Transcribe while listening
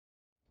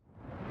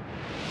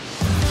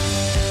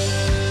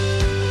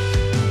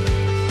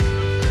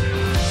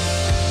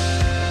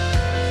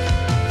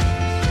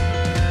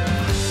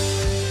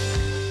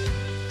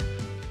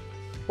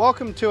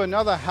Welcome to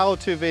another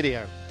how-to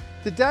video.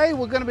 Today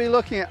we're going to be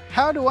looking at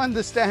how to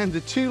understand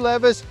the two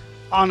levers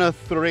on a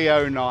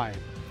 309.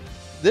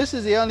 This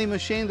is the only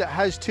machine that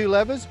has two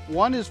levers.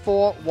 One is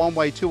for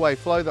one-way, two-way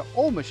flow that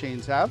all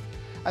machines have,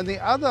 and the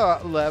other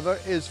lever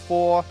is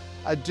for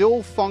a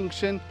dual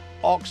function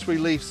aux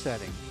relief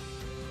setting.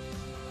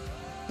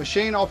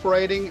 Machine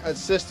operating at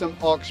system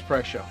aux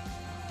pressure.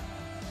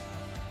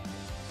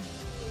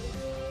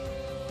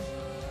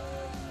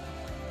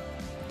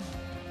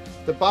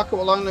 The bucket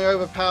will only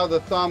overpower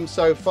the thumb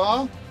so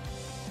far,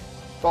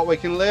 but we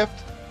can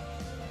lift,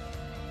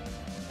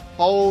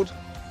 hold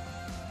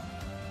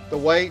the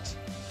weight.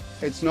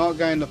 It's not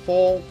going to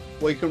fall.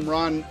 We can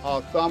run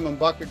our thumb and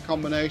bucket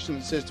combination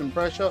at system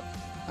pressure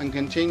and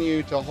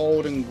continue to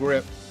hold and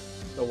grip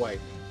the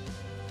weight.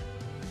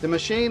 The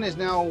machine is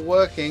now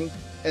working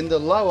in the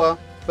lower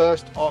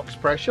first aux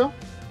pressure.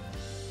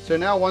 So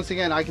now once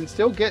again, I can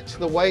still get to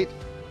the weight,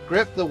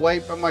 grip the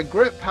weight, but my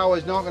grip power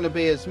is not going to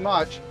be as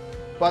much,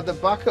 but the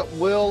bucket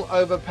will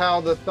overpower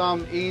the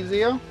thumb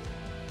easier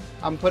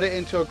and put it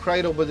into a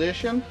cradle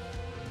position.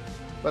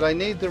 But I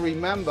need to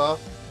remember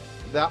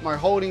that my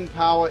holding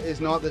power is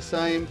not the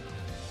same,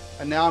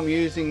 and now I'm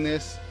using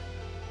this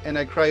in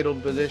a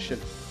cradled position.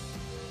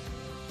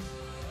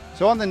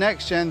 So on the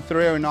next gen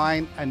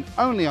 309, and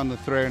only on the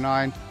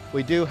 309,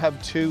 we do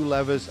have two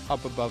levers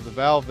up above the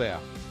valve there.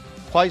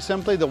 Quite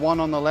simply, the one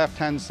on the left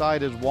hand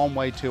side is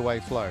one-way, two-way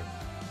flow.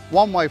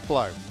 One-way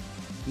flow,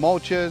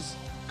 mulchers,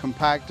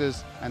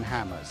 compactors and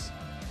hammers.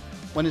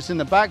 When it's in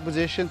the back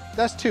position,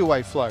 that's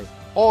two-way flow,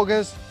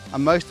 augers,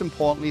 and most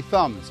importantly,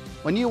 thumbs.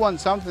 When you want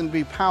something to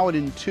be powered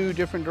in two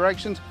different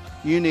directions,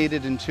 you need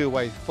it in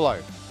two-way flow.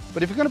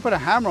 But if you're going to put a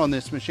hammer on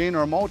this machine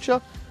or a mulcher,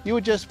 you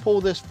would just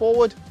pull this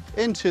forward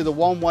into the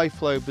one-way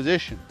flow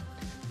position.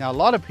 Now a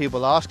lot of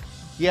people ask,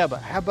 yeah,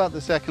 but how about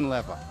the second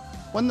lever?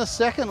 When the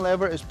second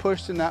lever is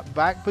pushed in that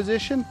back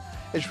position,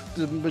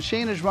 the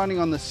machine is running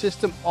on the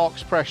system aux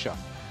pressure.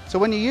 So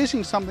when you're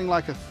using something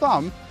like a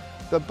thumb,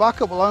 the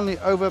bucket will only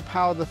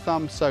overpower the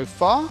thumb so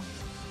far,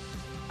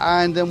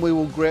 and then we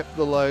will grip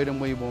the load and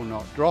we will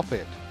not drop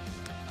it.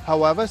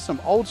 However,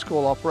 some old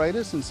school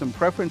operators and some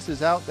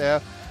preferences out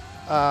there,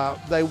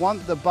 they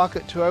want the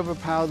bucket to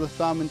overpower the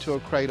thumb into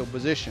a cradle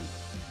position.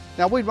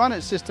 Now we run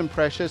at system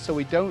pressure, so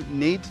we don't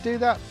need to do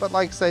that, but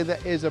like I say, there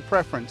is a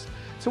preference.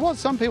 So what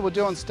some people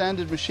do on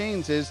standard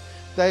machines is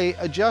they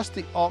adjust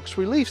the aux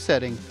relief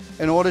setting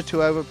in order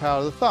to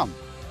overpower the thumb.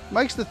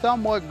 Makes the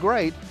thumb work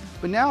great,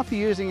 but now if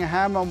you're using a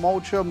hammer,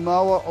 mulcher,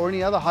 mower, or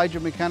any other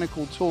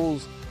hydromechanical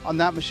tools on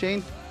that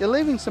machine, you're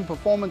leaving some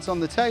performance on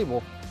the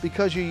table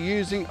because you're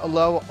using a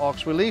lower aux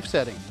relief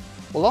setting.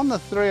 Well, on the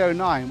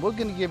 309, we're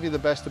going to give you the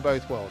best of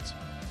both worlds.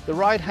 The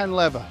right-hand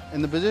lever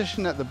in the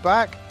position at the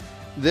back,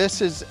 this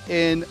is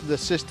in the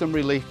system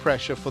relief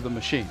pressure for the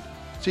machine.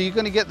 So you're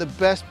going to get the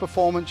best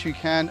performance you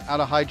can out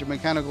of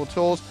hydromechanical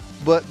tools,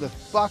 but the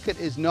bucket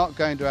is not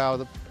going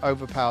to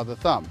overpower the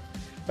thumb.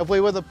 If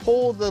we were to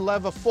pull the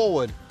lever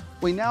forward,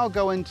 we now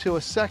go into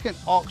a second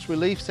aux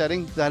relief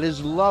setting that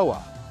is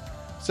lower.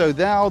 So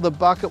now the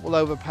bucket will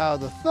overpower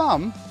the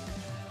thumb,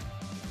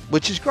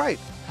 which is great,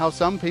 how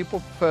some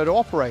people prefer to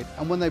operate.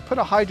 And when they put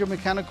a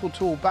hydromechanical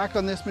tool back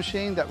on this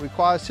machine that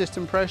requires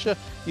system pressure,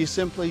 you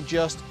simply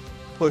just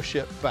push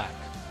it back.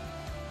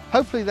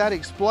 Hopefully that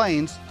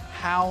explains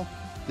how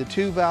the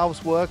two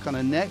valves work on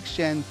a next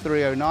gen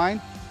 309.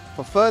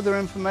 For further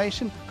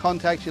information,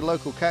 contact your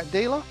local Cat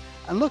dealer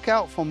and look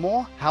out for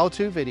more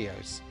how-to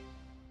videos.